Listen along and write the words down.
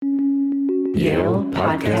Yale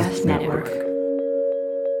Podcast Network.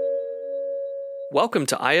 Welcome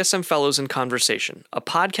to ISM Fellows in Conversation, a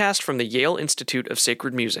podcast from the Yale Institute of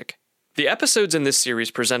Sacred Music. The episodes in this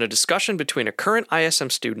series present a discussion between a current ISM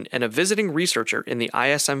student and a visiting researcher in the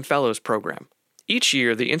ISM Fellows program. Each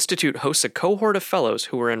year, the Institute hosts a cohort of fellows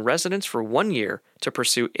who are in residence for 1 year to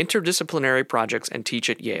pursue interdisciplinary projects and teach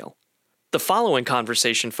at Yale. The following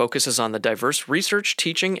conversation focuses on the diverse research,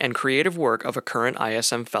 teaching, and creative work of a current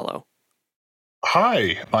ISM Fellow.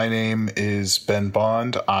 Hi, my name is Ben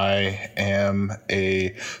Bond. I am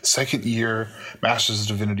a second-year Master's of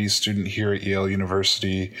Divinity student here at Yale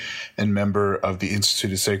University and member of the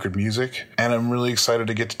Institute of Sacred Music. And I'm really excited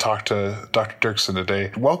to get to talk to Dr. Dirksen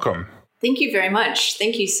today. Welcome. Thank you very much.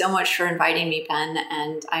 Thank you so much for inviting me, Ben,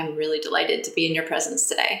 and I'm really delighted to be in your presence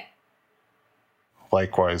today.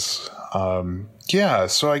 Likewise.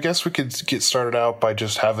 So I guess we could get started out by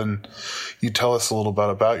just having you tell us a little bit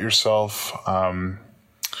about yourself. Where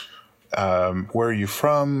are you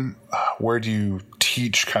from? Where do you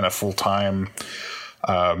teach kind of full time?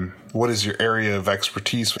 What is your area of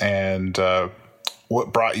expertise? And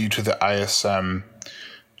what brought you to the ISM?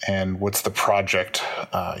 And what's the project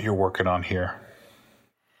you're working on here?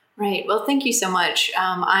 Right. Well, thank you so much.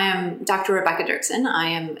 I am Dr. Rebecca Dirksen. I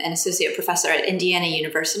am an associate professor at Indiana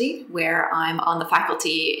University, where I'm on the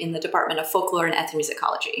faculty in the Department of Folklore and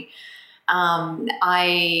Ethnomusicology.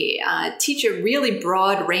 I teach a really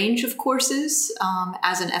broad range of courses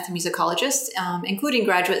as an ethnomusicologist, including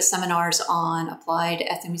graduate seminars on applied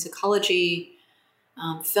ethnomusicology,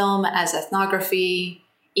 film as ethnography,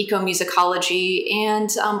 ecomusicology, and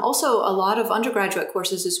also a lot of undergraduate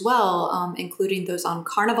courses as well, including those on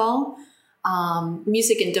carnival,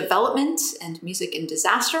 music in development and music in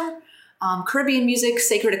disaster, Caribbean music,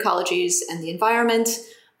 sacred ecologies, and the environment,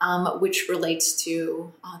 which relates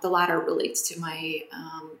to, the latter relates to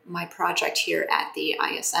my project here at the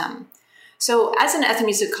ISM. So as an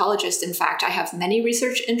ethnomusicologist, in fact, I have many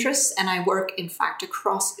research interests, and I work, in fact,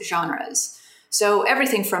 across genres. So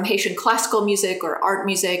everything from Haitian classical music or art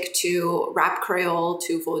music to rap Creole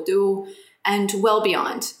to Vodou and well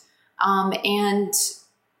beyond.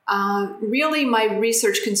 Really my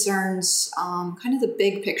research concerns kind of the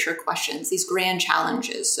big picture questions, these grand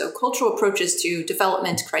challenges. So cultural approaches to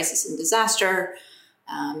development, crisis and disaster,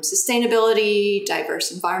 sustainability,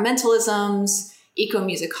 diverse environmentalisms,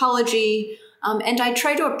 ecomusicology. And I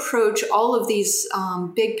try to approach all of these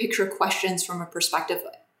big picture questions from a perspective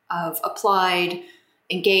of applied,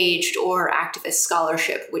 engaged, or activist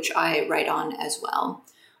scholarship, which I write on as well.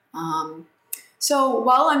 So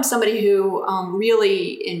while I'm somebody who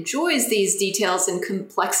really enjoys these details and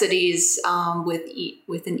complexities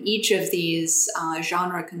within each of these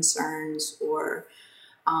genre concerns or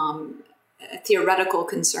theoretical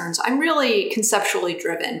concerns, I'm really conceptually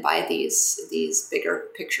driven by these bigger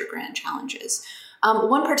picture grand challenges.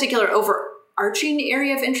 One particular overarching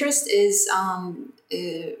area of interest is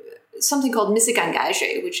something called musique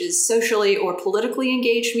engagée, which is socially or politically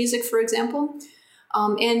engaged music, for example.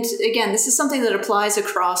 And again, this is something that applies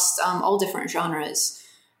across all different genres.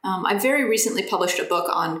 I very recently published a book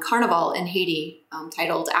on Carnival in Haiti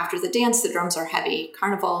titled After the Dance, the Drums Are Heavy,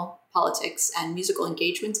 Carnival, Politics, and Musical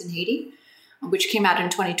Engagements in Haiti, which came out in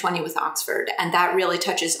 2020 with Oxford. And that really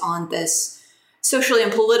touches on this socially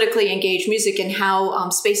and politically engaged music and how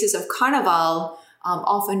spaces of Carnival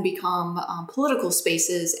often become political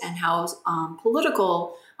spaces, and how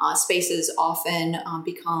political spaces often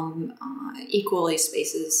become equally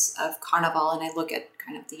spaces of Carnival. And I look at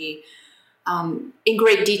kind of the, in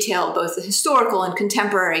great detail, both the historical and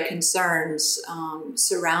contemporary concerns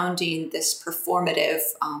surrounding this performative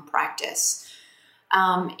practice.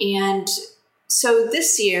 And so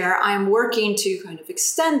this year, I'm working to kind of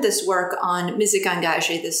extend this work on musique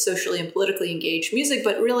engagée, this socially and politically engaged music,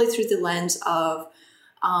 but really through the lens of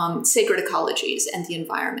sacred ecologies and the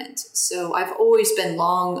environment. So I've always been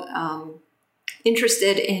long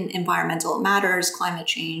interested in environmental matters, climate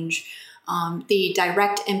change, the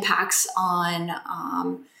direct impacts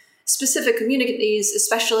on specific communities,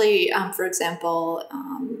 especially, for example,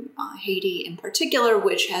 Haiti in particular,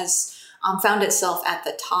 which has found itself at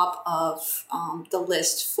the top of the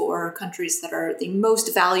list for countries that are the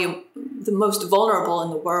most vulnerable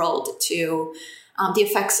in the world to the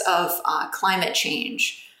effects of climate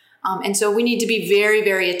change. And so we need to be very,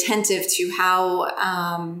 very attentive to how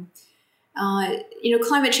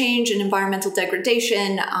climate change and environmental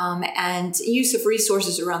degradation and use of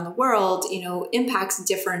resources around the world, impacts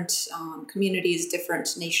different communities,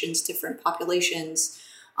 different nations, different populations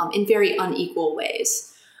in very unequal ways.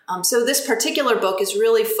 So this particular book is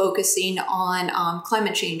really focusing on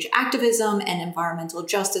climate change activism and environmental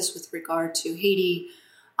justice with regard to Haiti,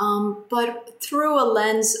 but through a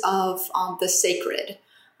lens of the sacred.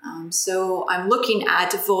 So I'm looking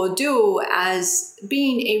at Vodou as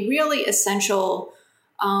being a really essential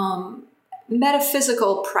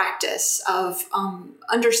metaphysical practice of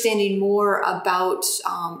understanding more about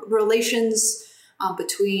relations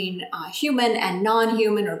between human and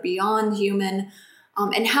non-human or beyond human,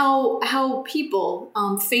 and how people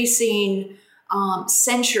facing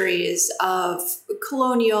centuries of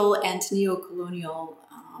colonial and neo-colonial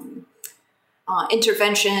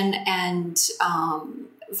intervention and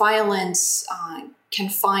violence can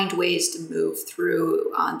find ways to move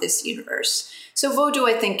through this universe. So Vodou,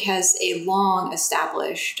 I think, has a long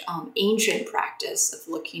established ancient practice of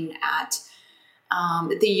looking at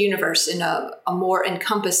the universe in a more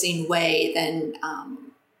encompassing way than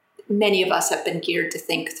many of us have been geared to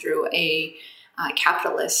think through a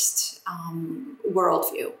capitalist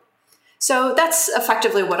worldview. So that's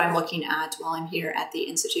effectively what I'm looking at while I'm here at the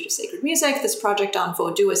Institute of Sacred Music, this project on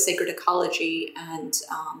Vodou as sacred ecology and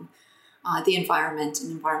the environment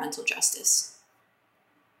and environmental justice.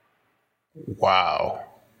 Wow.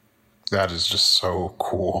 That is just so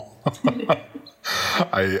cool.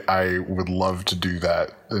 I would love to do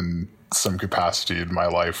that in some capacity in my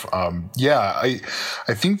life. I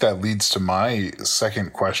think that leads to my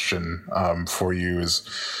second question for you is,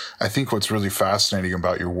 I think what's really fascinating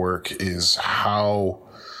about your work is how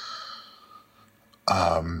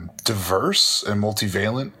diverse and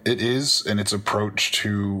multivalent it is in its approach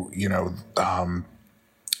to,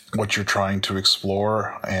 what you're trying to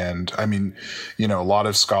explore. And I mean, a lot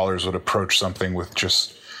of scholars would approach something with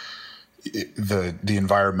just the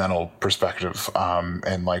environmental perspective,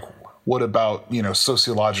 and like, what about,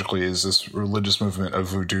 sociologically, is this religious movement of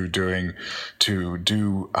Vodou doing to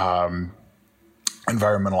do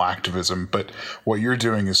environmental activism? But what you're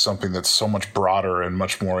doing is something that's so much broader and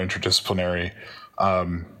much more interdisciplinary.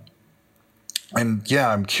 I'm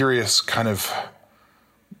curious kind of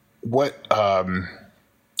what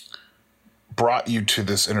brought you to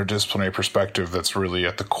this interdisciplinary perspective that's really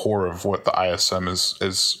at the core of what the ISM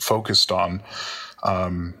is focused on,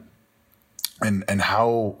 and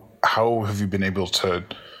how have you been able to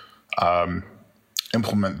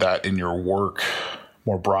implement that in your work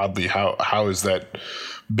more broadly? How has that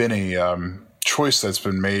been a choice that's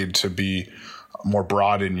been made to be more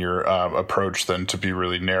broad in your approach than to be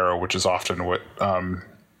really narrow, which is often what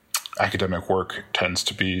academic work tends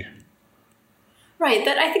to be? Right.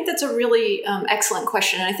 I think that's a really excellent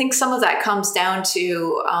question. And I think some of that comes down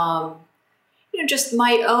to, just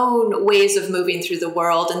my own ways of moving through the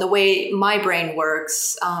world and the way my brain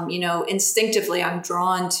works. Instinctively, I'm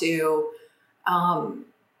drawn to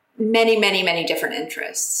many, many, many different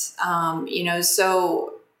interests.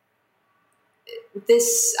 So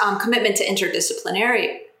this commitment to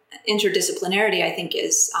interdisciplinarity, I think,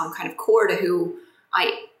 is kind of core to who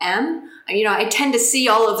I am. I tend to see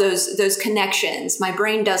all of those connections. My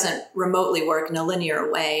brain doesn't remotely work in a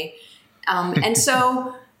linear way. And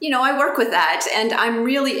so, I work with that, and I'm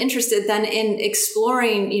really interested then in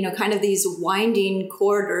exploring, kind of these winding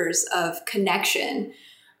corridors of connection.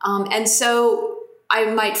 And so I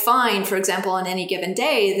might find, for example, on any given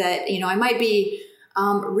day that, I might be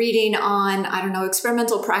reading on,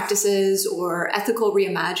 experimental practices or ethical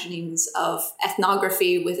reimaginings of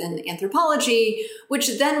ethnography within anthropology,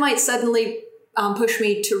 which then might suddenly push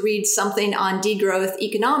me to read something on degrowth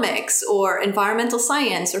economics or environmental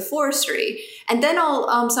science or forestry. And then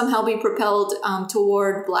I'll somehow be propelled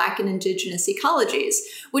toward Black and Indigenous ecologies,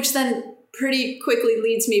 which then pretty quickly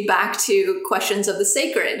leads me back to questions of the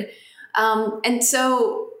sacred. And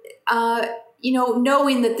so,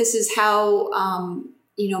 knowing that this is how,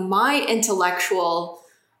 my intellectual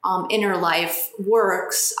inner life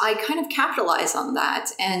works, I kind of capitalize on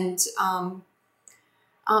that and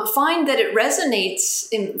find that it resonates,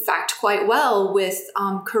 in fact, quite well with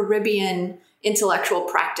Caribbean intellectual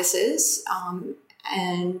practices.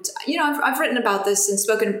 I've written about this and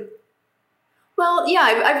spoken. Well,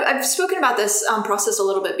 yeah, I've spoken about this process a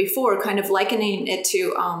little bit before, kind of likening it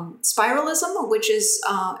to spiralism, which is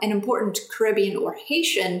an important Caribbean or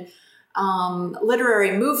Haitian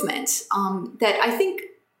literary movement that I think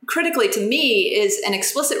critically to me is an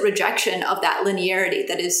explicit rejection of that linearity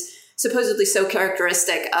that is supposedly so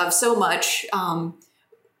characteristic of so much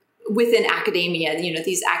within academia,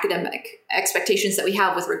 these academic expectations that we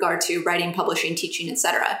have with regard to writing, publishing, teaching,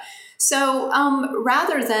 etc. So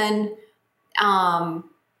rather than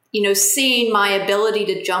seeing my ability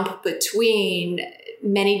to jump between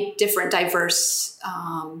many different diverse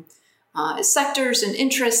sectors and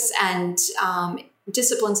interests and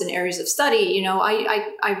disciplines and areas of study,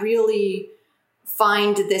 I really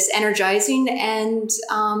find this energizing and,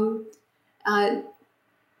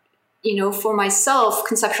 for myself,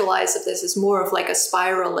 conceptualize of this as more of like a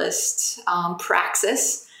spiralist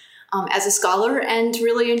praxis as a scholar, and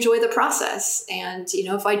really enjoy the process. And,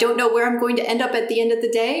 if I don't know where I'm going to end up at the end of the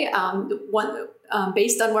day,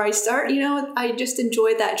 based on where I start, I just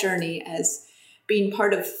enjoy that journey as being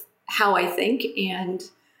part of how I think. And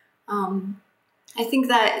I think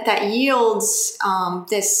that yields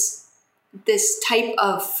this type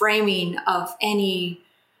of framing of any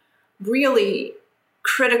really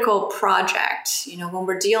critical project. When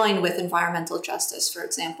we're dealing with environmental justice, for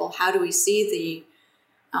example, how do we see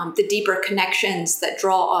the deeper connections that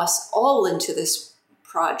draw us all into this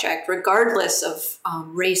project, regardless of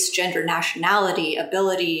race, gender, nationality,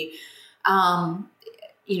 ability,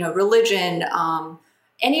 religion,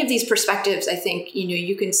 any of these perspectives? I think,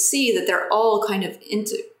 you can see that they're all kind of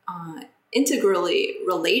integrally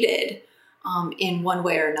related in one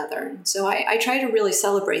way or another. And so I try to really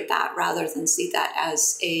celebrate that rather than see that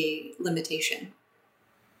as a limitation.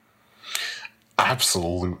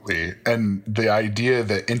 Absolutely. And the idea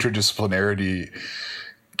that interdisciplinarity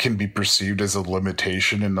can be perceived as a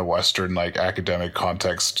limitation in the Western academic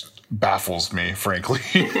context baffles me, frankly.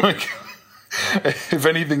 If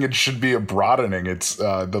anything, it should be a broadening. It's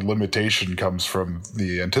the limitation comes from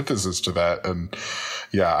the antithesis to that. And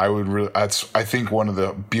yeah, I think one of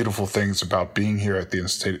the beautiful things about being here at the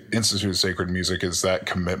Institute of Sacred Music is that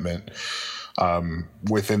commitment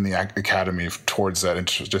within the academy towards that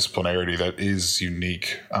interdisciplinarity that is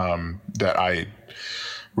unique, that I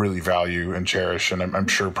really value and cherish. And I'm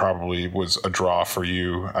sure probably was a draw for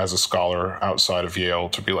you as a scholar outside of Yale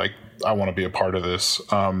to be like, I want to be a part of this.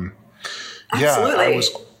 Absolutely.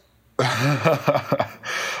 Yeah,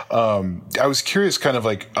 I was curious kind of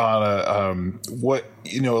on what,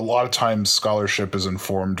 a lot of times scholarship is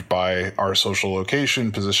informed by our social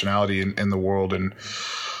location, positionality in the world. And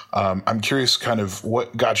I'm curious kind of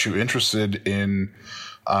what got you interested in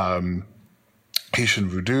Haitian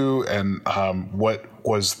voodoo, and what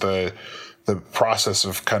was the process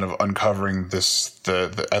of kind of uncovering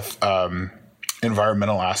the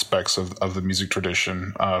environmental aspects of the music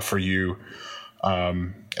tradition for you,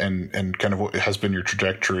 and kind of what has been your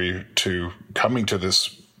trajectory to coming to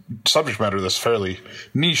this subject matter that's fairly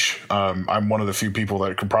niche. I'm one of the few people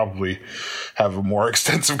that could probably have a more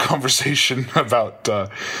extensive conversation about the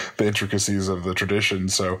intricacies of the tradition.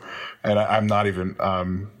 So, and I'm not even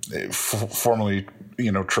formally,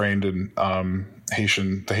 trained in the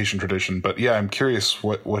Haitian tradition. But yeah, I'm curious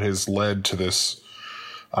what has led to this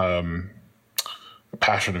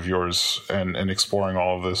passion of yours and exploring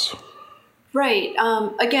all of this. Right.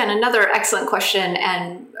 Again, another excellent question,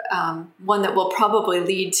 and one that will probably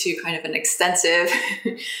lead to kind of an extensive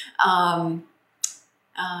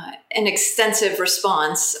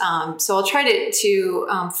response. So I'll try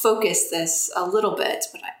to focus this a little bit,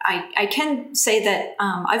 but I can say that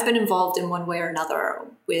I've been involved in one way or another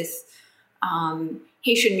with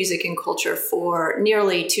Haitian music and culture for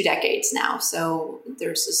nearly 2 decades now. So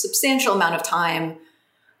there's a substantial amount of time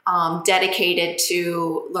dedicated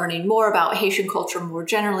to learning more about Haitian culture more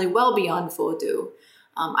generally, well beyond Vodou.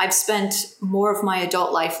 I've spent more of my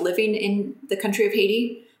adult life living in the country of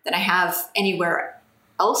Haiti than I have anywhere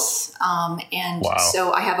else. And wow.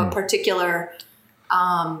 So I have a particular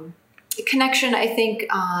connection, I think,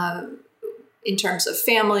 in terms of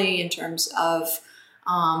family, in terms of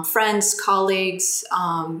friends, colleagues,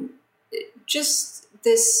 just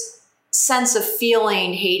this sense of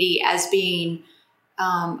feeling Haiti as being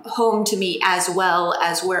home to me as well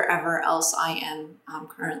as wherever else I am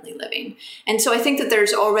currently living. And so I think that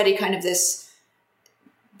there's already kind of this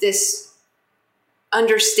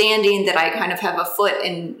understanding that I kind of have a foot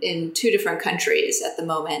in 2 different countries at the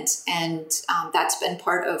moment. And that's been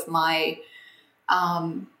part of my,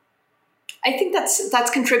 I think that's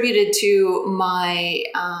contributed to my,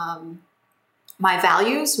 my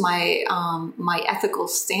values, my ethical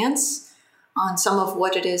stance on some of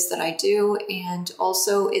what it is that I do. And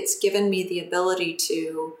also it's given me the ability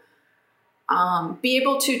to be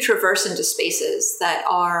able to traverse into spaces that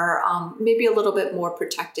are maybe a little bit more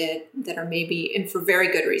protected, that are maybe, and for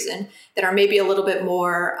very good reason, that are maybe a little bit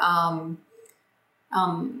more,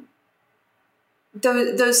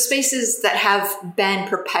 those spaces that have been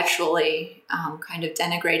perpetually kind of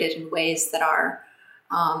denigrated in ways that are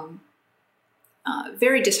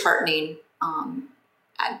very disheartening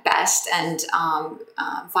at best and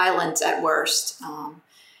violent at worst.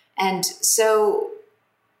 And so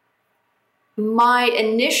my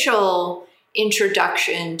initial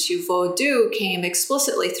introduction to Vodou came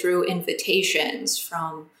explicitly through invitations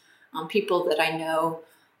from people that I know.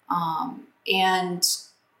 And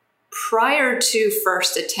prior to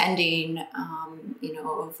first attending, a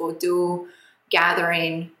Vodou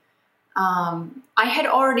gathering, I had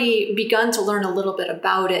already begun to learn a little bit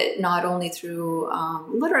about it, not only through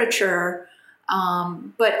literature,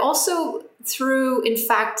 but also through, in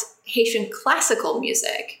fact, Haitian classical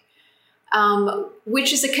music.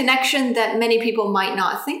 Which is a connection that many people might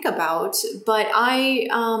not think about. But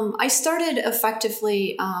I started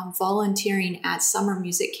effectively volunteering at summer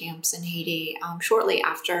music camps in Haiti shortly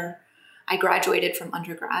after I graduated from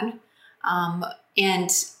undergrad. And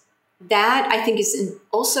that, I think, is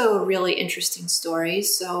also a really interesting story.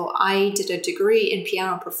 So I did a degree in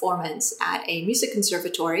piano performance at a music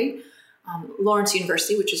conservatory,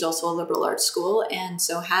 YaleUniversity, which is also a liberal arts school, and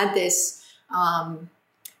so had this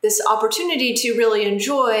opportunity to really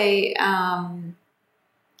enjoy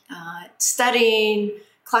studying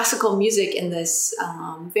classical music in this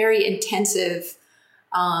very intensive,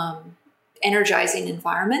 energizing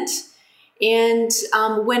environment. And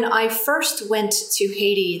when I first went to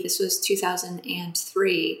Haiti, this was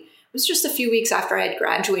 2003, it was just a few weeks after I had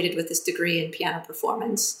graduated with this degree in piano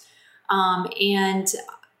performance. And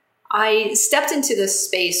I stepped into this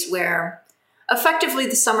space where effectively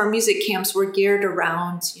the summer music camps were geared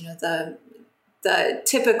around, the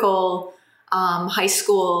typical high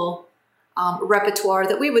school repertoire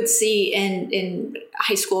that we would see in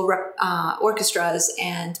high school orchestras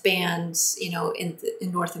and bands, in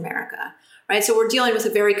North America, right? So we're dealing with a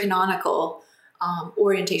very canonical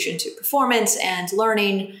orientation to performance and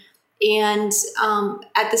learning. And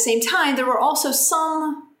at the same time, there were also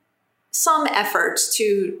some efforts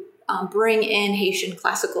to bring in Haitian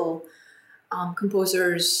classical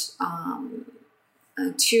composers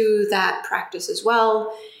to that practice as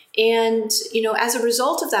well. And, as a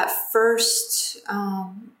result of that first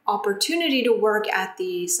opportunity to work at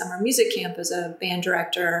the summer music camp as a band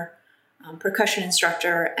director, percussion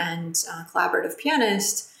instructor, and collaborative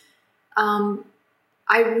pianist,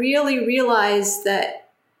 I really realized that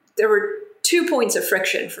there were 2 points of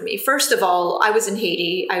friction for me. First of all, I was in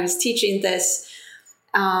Haiti. I was teaching this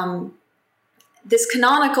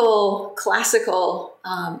canonical classical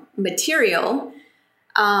material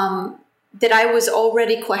that I was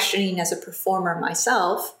already questioning as a performer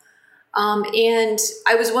myself. And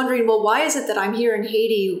I was wondering, well, why is it that I'm here in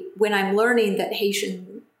Haiti when I'm learning that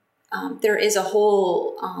Haitian, there is a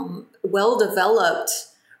whole well-developed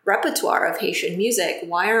repertoire of Haitian music?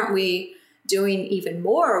 Why aren't we doing even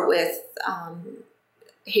more with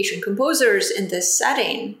Haitian composers in this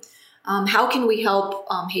setting? How can we help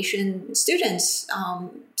Haitian students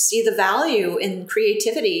see the value in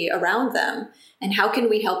creativity around them? And how can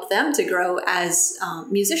we help them to grow as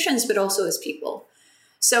musicians, but also as people?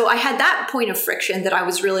 So I had that point of friction that I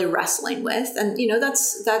was really wrestling with. And,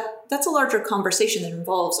 that's a larger conversation that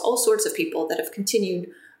involves all sorts of people that have continued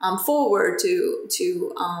forward to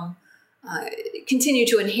continue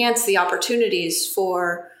to enhance the opportunities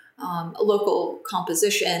for local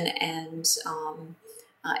composition and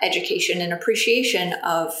education and appreciation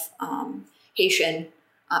of Haitian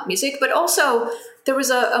music. But also there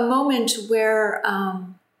was a moment where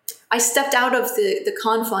I stepped out of the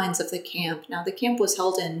confines of the camp. Now, the camp was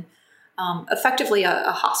held in effectively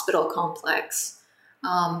a hospital complex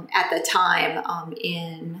at the time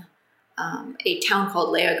in a town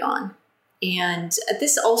called Léogâne. And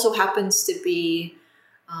this also happens to be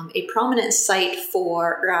a prominent site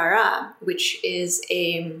for Rara, which is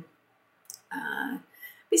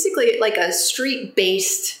basically like a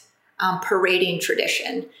street-based parading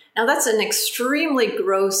tradition. Now, that's an extremely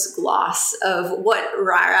gross gloss of what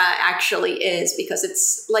Rara actually is, because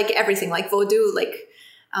it's like everything, like Vodou, like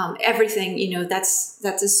everything, that's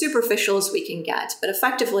as superficial as we can get. But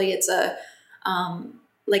effectively, it's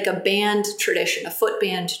like a band tradition, a foot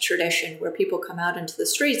band tradition, where people come out into the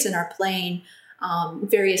streets and are playing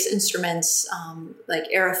various instruments like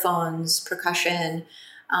aerophones, percussion,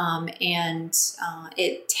 and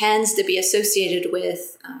it tends to be associated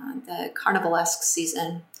with the carnivalesque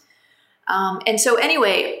season. And so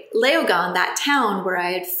anyway, Léogâne, that town where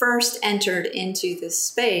I had first entered into this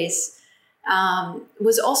space,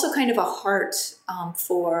 was also kind of a heart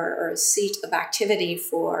or a seat of activity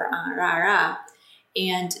for Rara.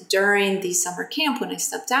 And during the summer camp, when I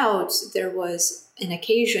stepped out, there was an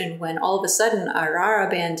occasion when all of a sudden a Rara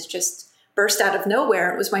band just burst out of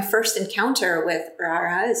nowhere. It was my first encounter with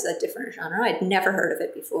Rara as a different genre. I'd never heard of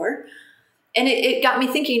it before. And it got me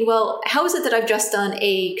thinking, well, how is it that I've just done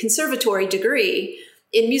a conservatory degree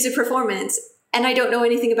in music performance and I don't know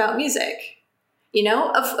anything about music?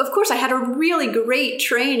 Of course, I had a really great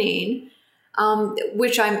training,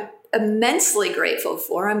 which I'm immensely grateful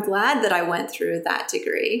for. I'm glad that I went through that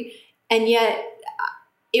degree. And yet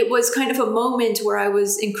it was kind of a moment where I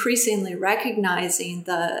was increasingly recognizing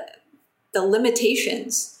the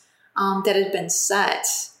limitations that had been set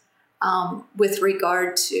with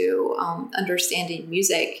regard to understanding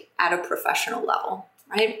music at a professional level,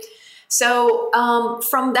 right? So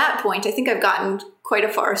from that point, I think I've gotten quite a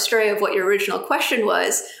far astray of what your original question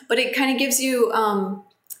was, but it kind of gives you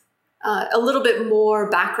a little bit more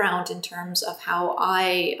background in terms of how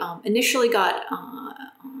I initially got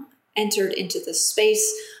entered into this space.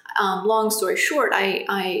 Long story short,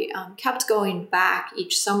 I kept going back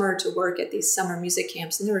each summer to work at these summer music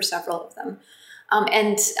camps, and there were several of them.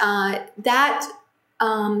 That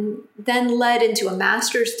then led into a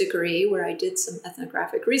master's degree where I did some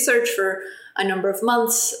ethnographic research for a number of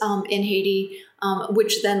months in Haiti,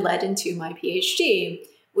 which then led into my PhD,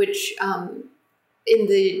 which in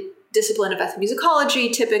the discipline of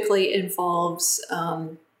ethnomusicology typically involves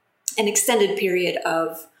an extended period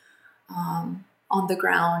of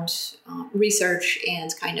on-the-ground research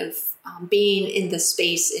and kind of being in the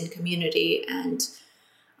space in community and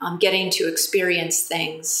getting to experience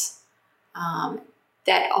things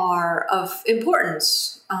that are of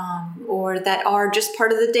importance or that are just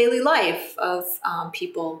part of the daily life of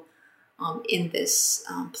people in this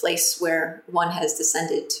place where one has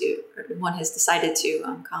decided to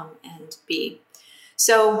come and be.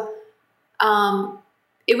 So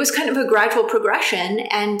it was kind of a gradual progression.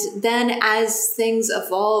 And then as things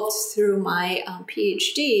evolved through my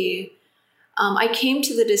PhD, I came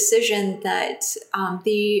to the decision that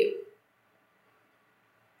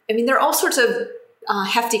there are all sorts of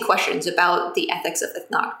hefty questions about the ethics of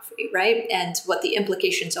ethnography, right? And what the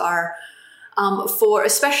implications are for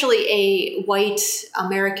especially a white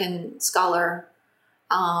American scholar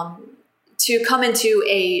to come into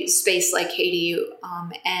a space like Haiti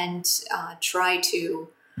and try to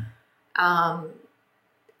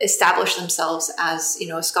establish themselves as,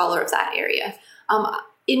 a scholar of that area.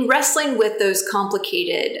 In wrestling with those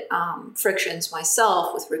complicated frictions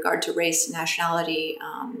myself with regard to race, nationality,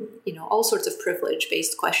 all sorts of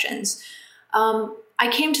privilege-based questions, I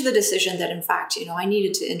came to the decision that, in fact, I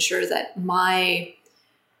needed to ensure that my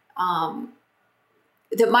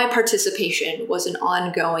participation was an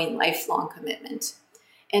ongoing, lifelong commitment.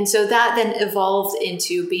 And so that then evolved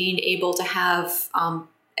into being able to have,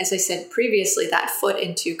 as I said previously, that foot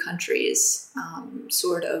in two countries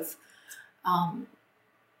sort of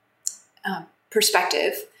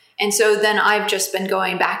perspective. And so then I've just been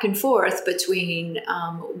going back and forth between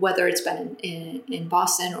whether it's been in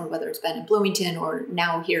Boston or whether it's been in Bloomington or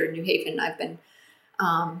now here in New Haven. I've been,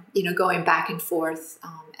 going back and forth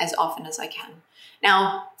as often as I can.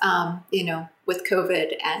 Now, with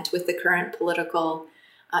COVID and with the current political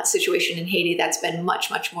situation in Haiti, that's been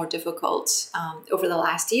much, much more difficult over the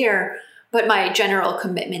last year. But my general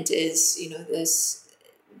commitment is,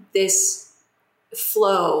 this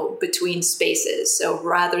flow between spaces. So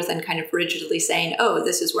rather than kind of rigidly saying, oh,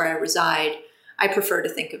 this is where I reside, I prefer to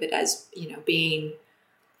think of it as, being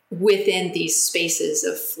within these spaces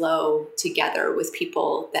of flow together with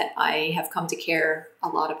people that I have come to care a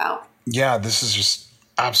lot about. Yeah, this is just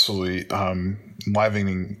absolutely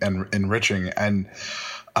enlivening and enriching. And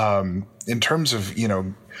in terms of,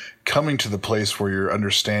 coming to the place where you're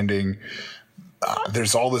understanding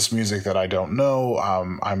there's all this music that I don't know.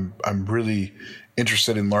 I'm really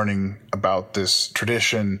interested in learning about this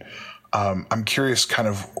tradition. I'm curious kind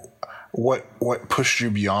of what pushed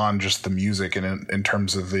you beyond just the music and in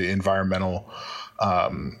terms of the environmental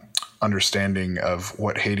understanding of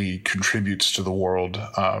what Haiti contributes to the world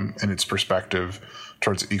and its perspective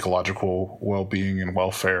towards ecological well-being and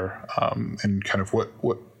welfare, and kind of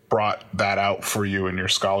what brought that out for you in your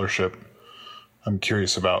scholarship. I'm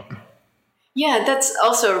curious about. Yeah, that's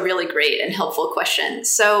also a really great and helpful question.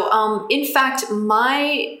 So, in fact, the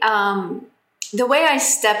way I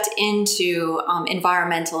stepped into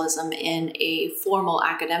environmentalism in a formal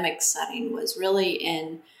academic setting was really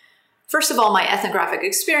in, first of all, my ethnographic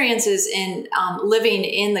experiences in living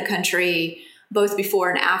in the country both before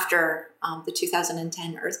and after the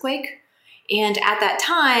 2010 earthquake. And at that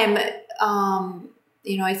time,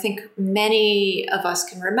 I think many of us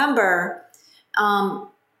can remember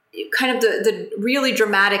kind of the really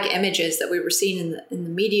dramatic images that we were seeing in the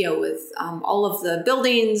media with all of the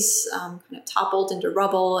buildings kind of toppled into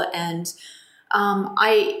rubble. And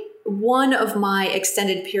one of my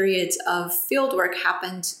extended periods of fieldwork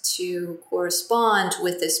happened to correspond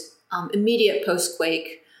with this immediate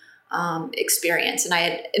post-quake experience. And I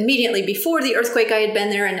had immediately before the earthquake, I had been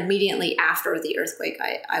there, and immediately after the earthquake,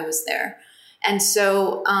 I was there. And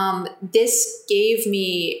so this gave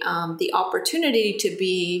me the opportunity to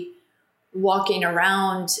be walking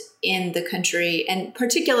around in the country, and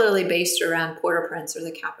particularly based around Port-au-Prince, or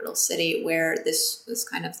the capital city, where this was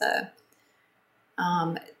kind of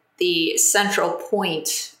the central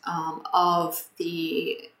point of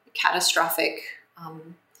the catastrophic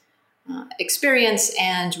experience,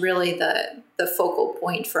 and really the focal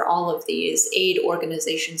point for all of these aid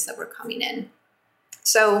organizations that were coming in.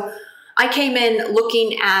 So I came in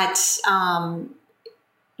looking at,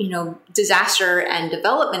 disaster and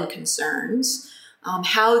development concerns,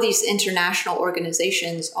 how these international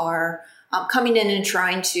organizations are coming in and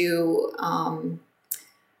trying to kind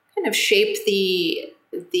of shape the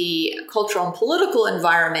cultural and political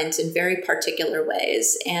environment in very particular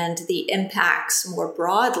ways, and the impacts more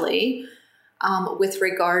broadly with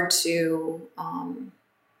regard to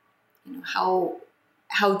how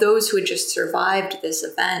those who had just survived this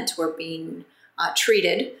event were being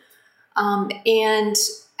treated. And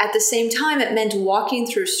at the same time, it meant walking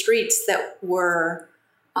through streets that were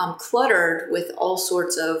cluttered with all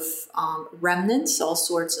sorts of remnants, all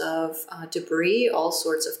sorts of debris, all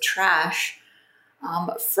sorts of trash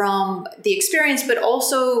from the experience, but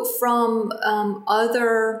also from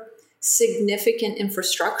other significant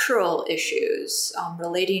infrastructural issues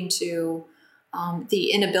relating to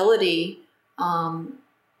the inability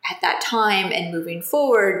at that time and moving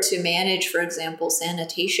forward to manage, for example,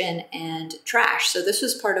 sanitation and trash. So this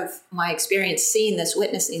was part of my experience, seeing this,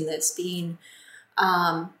 witnessing this, being,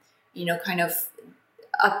 kind of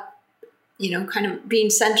being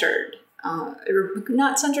centered, or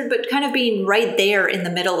not centered, but kind of being right there in the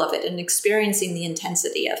middle of it and experiencing the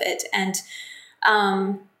intensity of it. And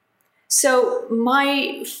so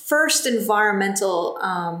my first environmental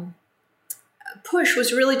push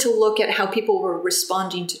was really to look at how people were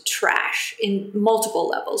responding to trash in multiple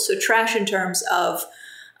levels. So trash in terms of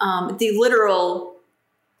the literal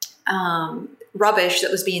rubbish that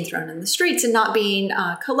was being thrown in the streets and not being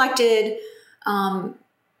collected,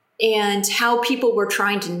 and how people were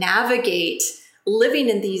trying to navigate living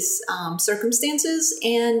in these circumstances,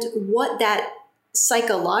 and what that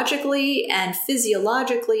psychologically and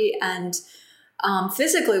physiologically and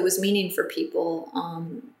physically was meaning for people.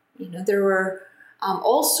 There were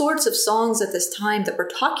all sorts of songs at this time that were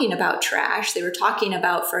talking about trash. They were talking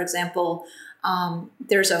about, for example,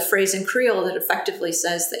 there's a phrase in Creole that effectively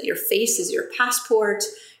says that your face is your passport.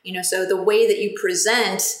 So the way that you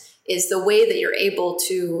present is the way that you're able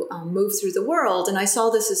to move through the world. And I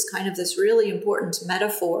saw this as kind of this really important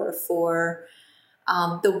metaphor for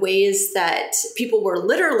the ways that people were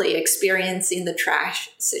literally experiencing the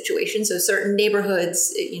trash situation. So certain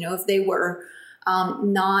neighborhoods, if they were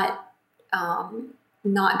not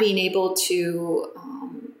being able to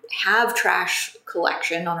have trash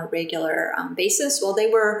collection on a regular basis, well, they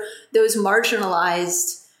were those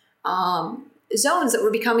marginalized zones that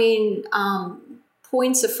were becoming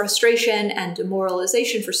points of frustration and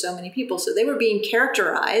demoralization for so many people. So they were being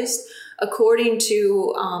characterized according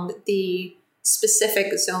to the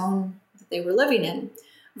specific zone that they were living in,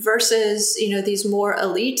 versus these more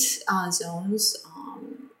elite zones.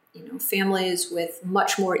 Families with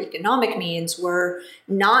much more economic means were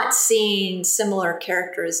not seeing similar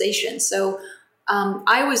characterization. So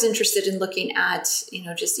I was interested in looking at,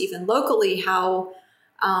 just even locally, how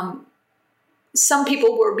some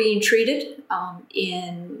people were being treated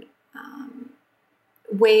in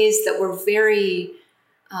ways that were very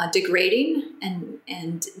degrading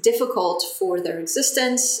and difficult for their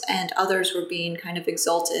existence, and others were being kind of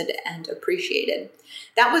exalted and appreciated.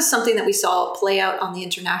 That was something that we saw play out on the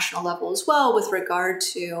international level as well, with regard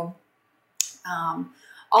to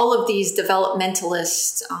all of these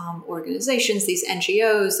developmentalist organizations, these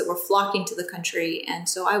NGOs that were flocking to the country. And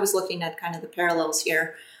so I was looking at kind of the parallels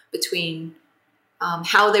here between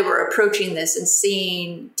how they were approaching this and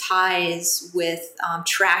seeing ties with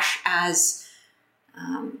trash as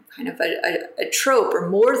kind of a trope, or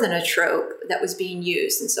more than a trope, that was being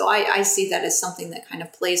used. And so I see that as something that kind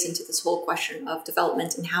of plays into this whole question of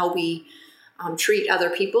development and how we treat other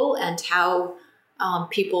people, and how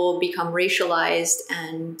people become racialized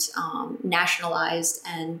and nationalized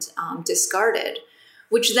and discarded,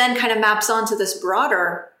 which then kind of maps onto this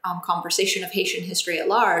broader conversation of Haitian history at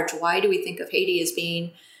large. Why do we think of Haiti as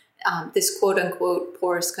being this quote unquote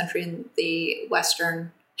poorest country in the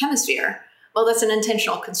Western Hemisphere? Well, that's an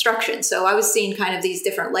intentional construction. So I was seeing kind of these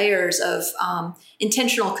different layers of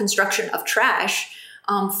intentional construction of trash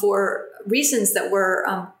for reasons that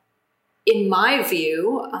were, in my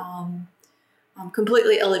view,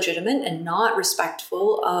 completely illegitimate and not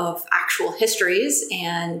respectful of actual histories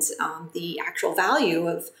and the actual value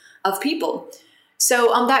of people.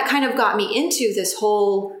 So that kind of got me into this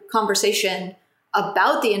whole conversation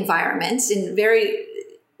about the environment in very,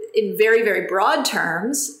 very broad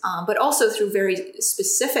terms, but also through very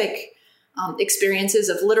specific experiences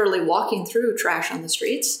of literally walking through trash on the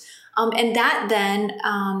streets. And that then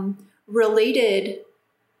related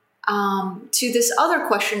to this other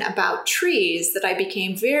question about trees that I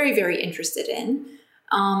became very, very interested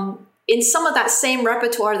in some of that same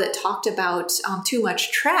repertoire that talked about too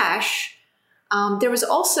much trash. There was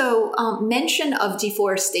also mention of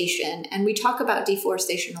deforestation, and we talk about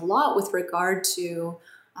deforestation a lot with regard to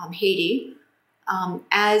Haiti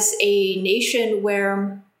as a nation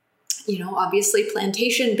where, obviously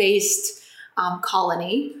plantation-based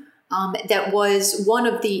colony that was one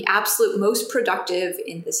of the absolute most productive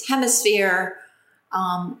in this hemisphere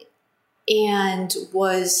and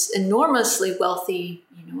was enormously wealthy,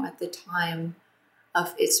 at the time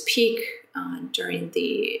of its peak during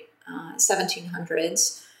the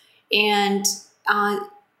 1700s. And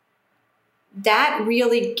that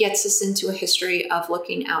really gets us into a history of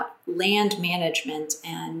looking at land management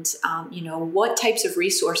and, what types of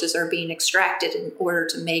resources are being extracted in order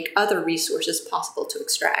to make other resources possible to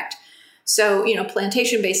extract. So,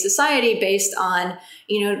 plantation-based society based on,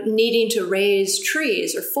 needing to raise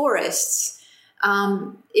trees or forests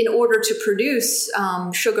in order to produce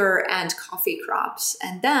sugar and coffee crops.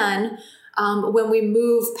 And then when we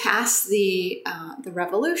move past the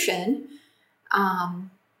revolution,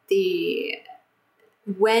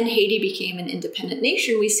 when Haiti became an independent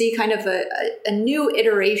nation, we see kind of a new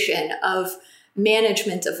iteration of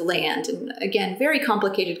management of land. And again, very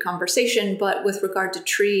complicated conversation, but with regard to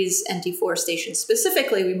trees and deforestation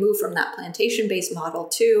specifically, we move from that plantation-based model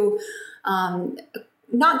to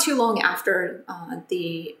not too long after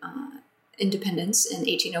the independence in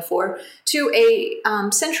 1804 to a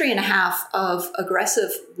century and a half of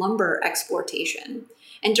aggressive lumber exportation.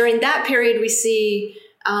 And during that period, we see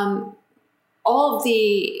all of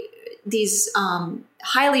these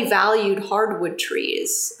highly valued hardwood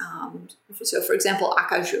trees. So, for example,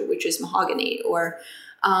 acajou, which is mahogany, or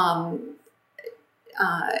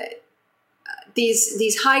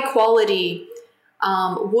these high quality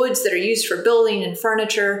woods that are used for building and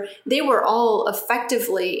furniture. They were all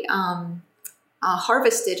effectively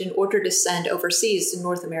harvested in order to send overseas to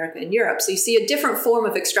North America and Europe. So you see a different form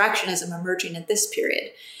of extractionism emerging at this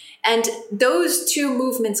period. And those two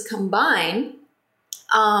movements combined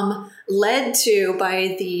led to,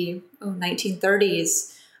 by the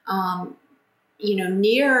 1930s,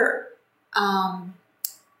 near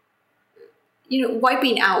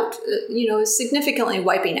wiping out, significantly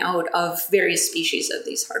wiping out of various species of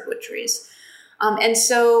these hardwood trees. And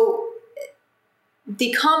so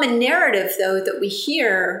the common narrative, though, that we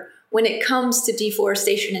hear when it comes to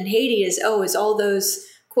deforestation in Haiti is all those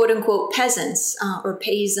quote unquote peasants or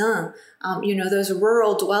paysans, those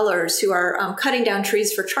rural dwellers who are cutting down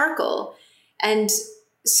trees for charcoal. And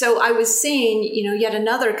so I was seeing, yet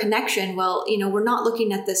another connection. Well, we're not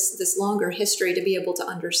looking at this longer history to be able to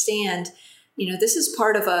understand, this is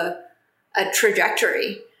part of a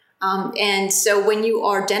trajectory. And so when you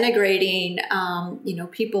are denigrating,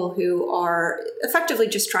 people who are effectively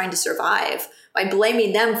just trying to survive by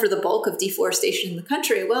blaming them for the bulk of deforestation in the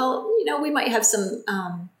country, well, we might have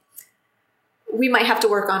we might have to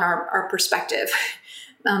work on our perspective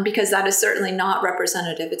because that is certainly not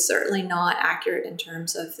representative. It's certainly not accurate in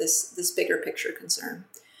terms of this bigger picture concern.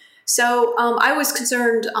 So I was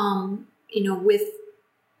concerned, with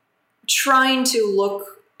trying to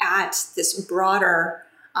look at this broader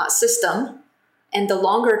system and the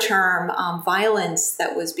longer term violence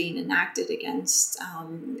that was being enacted against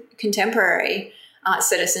contemporary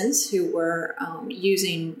citizens who were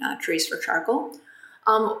using trees for charcoal,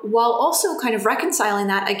 while also kind of reconciling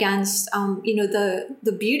that against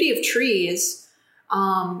the beauty of trees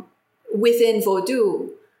within Vodou.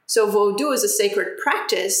 So Vodou is a sacred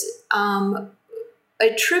practice,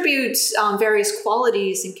 attributes various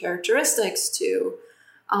qualities and characteristics to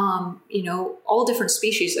all different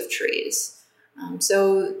species of trees.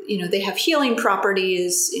 So they have healing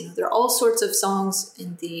properties. There are all sorts of songs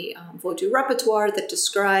in the Vodou repertoire that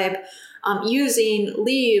describe using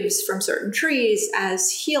leaves from certain trees as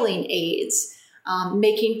healing aids,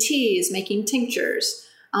 making teas, making tinctures.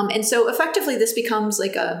 And so effectively this becomes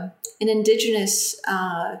like an indigenous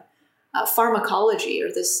pharmacology, or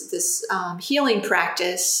this healing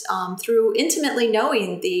practice through intimately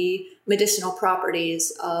knowing the medicinal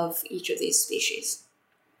properties of each of these species.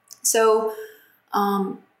 So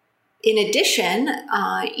In addition,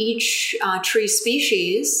 each tree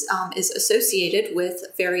species is associated with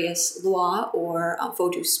various loa or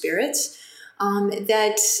vodou spirits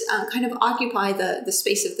that kind of occupy the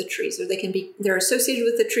space of the trees, or they're associated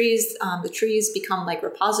with the trees. The trees become like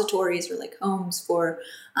repositories or like homes for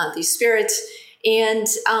these spirits. And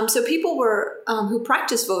so people who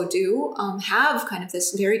practice vodou have kind of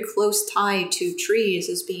this very close tie to trees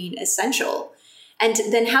as being essential. And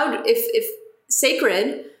then if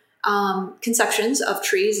sacred conceptions of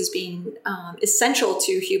trees as being essential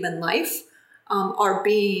to human life are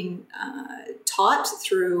being taught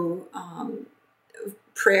through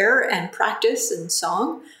prayer and practice and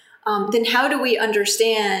song, then how do we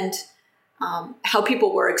understand how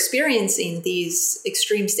people were experiencing these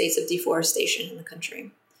extreme states of deforestation in the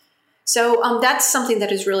country? So that's something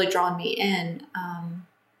that has really drawn me in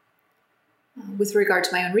with regard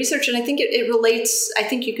to my own research. And I think it relates, I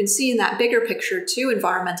think you can see in that bigger picture to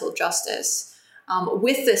environmental justice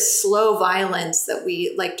with this slow violence that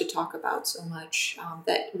we like to talk about so much,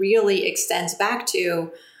 that really extends back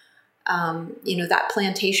to, that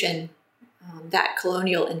plantation, that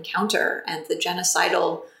colonial encounter and the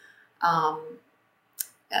genocidal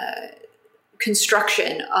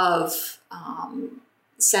construction of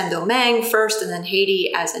Saint-Domingue first, and then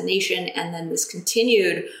Haiti as a nation, and then this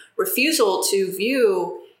continued refusal to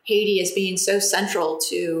view Haiti as being so central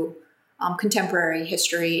to contemporary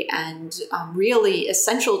history and really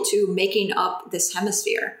essential to making up this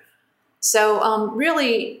hemisphere. So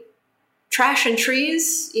really, trash and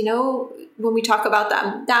trees, when we talk about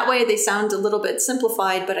them that way, they sound a little bit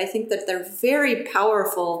simplified, but I think that they're very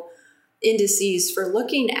powerful indices for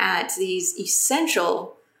looking at these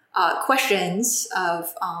essential questions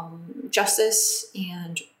of justice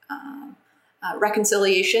and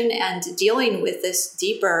reconciliation and dealing with this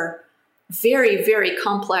deeper, very, very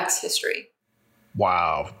complex history.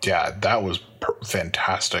 Wow. Yeah, that was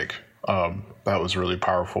fantastic. That was really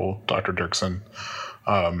powerful, Dr. Dirksen.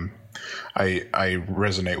 I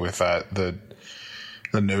resonate with that.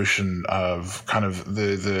 The notion of kind of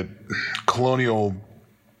the colonial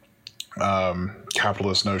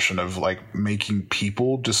capitalist notion of like making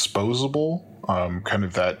people disposable, kind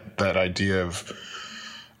of that idea of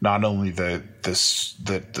not only the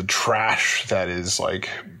trash that is like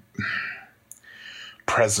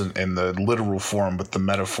present in the literal form, but the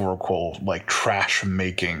metaphorical like trash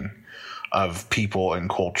making of people and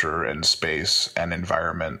culture and space and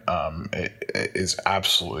environment. It is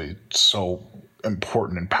absolutely so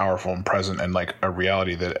important and powerful and present, and like a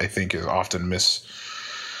reality that I think is often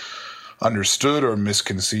misunderstood or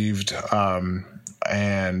misconceived.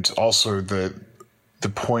 And also the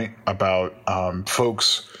point about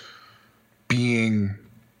folks being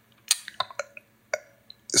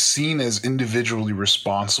seen as individually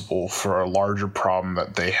responsible for a larger problem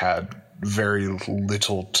that they had very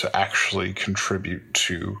little to actually contribute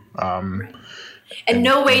to. And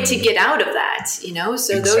no way to get out of that, So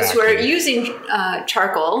Exactly. Those who are using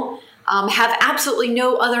charcoal have absolutely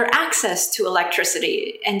no other access to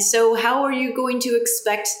electricity. And so how are you going to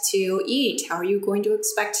expect to eat? How are you going to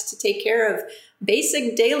expect to take care of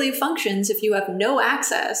basic daily functions if you have no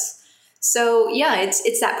access? So yeah,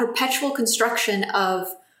 it's that perpetual construction of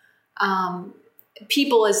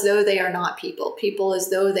people as though they are not people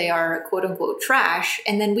as though they are quote unquote trash.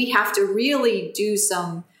 And then we have to really do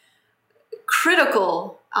some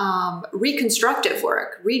critical reconstructive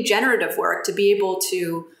work, regenerative work to be able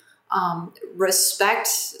to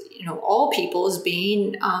respect, all people as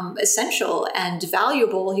being essential and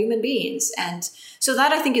valuable human beings. And so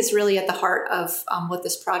that I think is really at the heart of what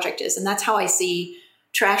this project is. And that's how I see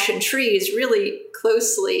trash and trees really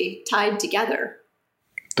closely tied together.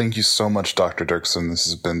 Thank you so much, Dr. Dirksen. This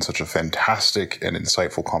has been such a fantastic and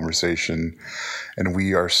insightful conversation, and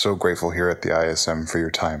we are so grateful here at the ISM for your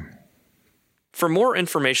time. For more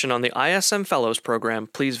information on the ISM Fellows Program,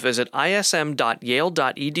 please visit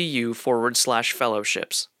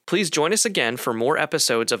ism.yale.edu/fellowships. Please join us again for more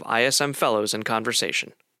episodes of ISM Fellows in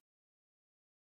Conversation.